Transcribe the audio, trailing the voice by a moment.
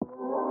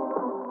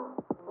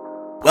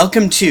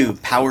Welcome to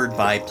Powered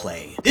by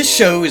Play. This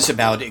show is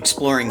about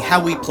exploring how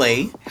we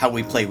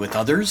play with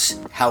others,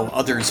 how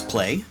others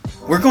play.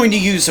 We're going to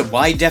use a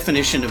wide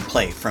definition of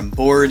play, from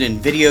board and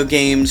video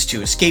games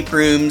to escape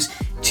rooms,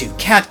 to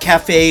cat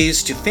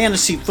cafes, to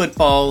fantasy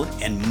football,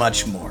 and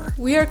much more.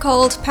 We are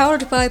called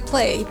Powered by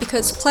Play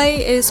because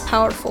play is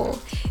powerful.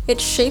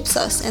 It shapes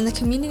us and the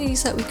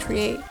communities that we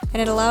create,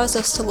 and it allows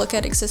us to look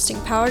at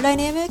existing power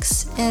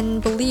dynamics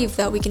and believe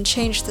that we can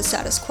change the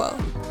status quo.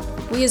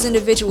 We as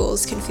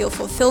individuals can feel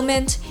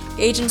fulfillment,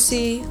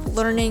 agency,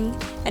 learning,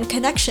 and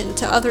connection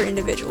to other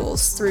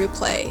individuals through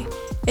play.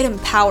 It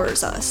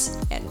empowers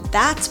us, and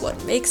that's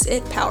what makes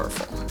it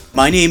powerful.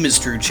 My name is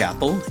Drew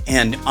Chappell,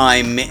 and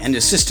I'm an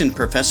assistant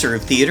professor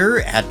of theater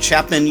at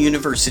Chapman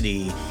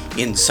University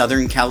in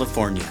Southern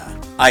California.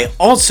 I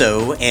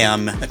also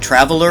am a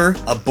traveler,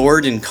 a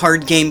board and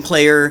card game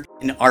player,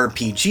 an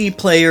RPG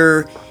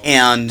player,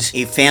 and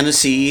a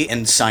fantasy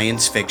and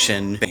science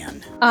fiction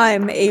fan.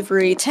 I'm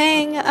Avery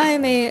Tang.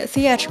 I'm a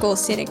theatrical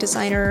scenic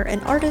designer, an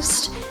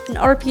artist, an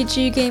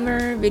RPG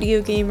gamer,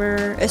 video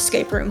gamer,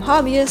 escape room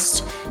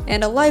hobbyist,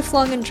 and a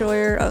lifelong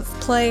enjoyer of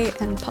play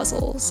and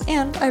puzzles.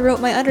 And I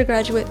wrote my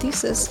undergraduate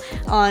thesis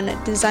on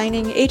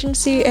designing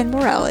agency and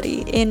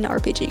morality in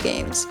RPG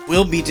games.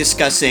 We'll be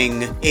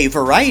discussing a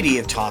variety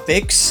of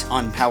topics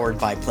on Powered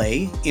by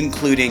Play,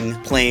 including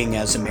playing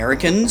as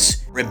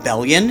Americans,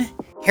 rebellion,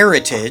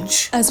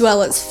 heritage, as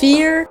well as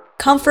fear,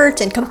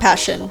 comfort, and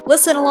compassion.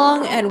 Listen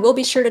along, and we'll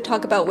be sure to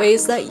talk about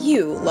ways that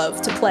you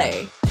love to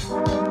play.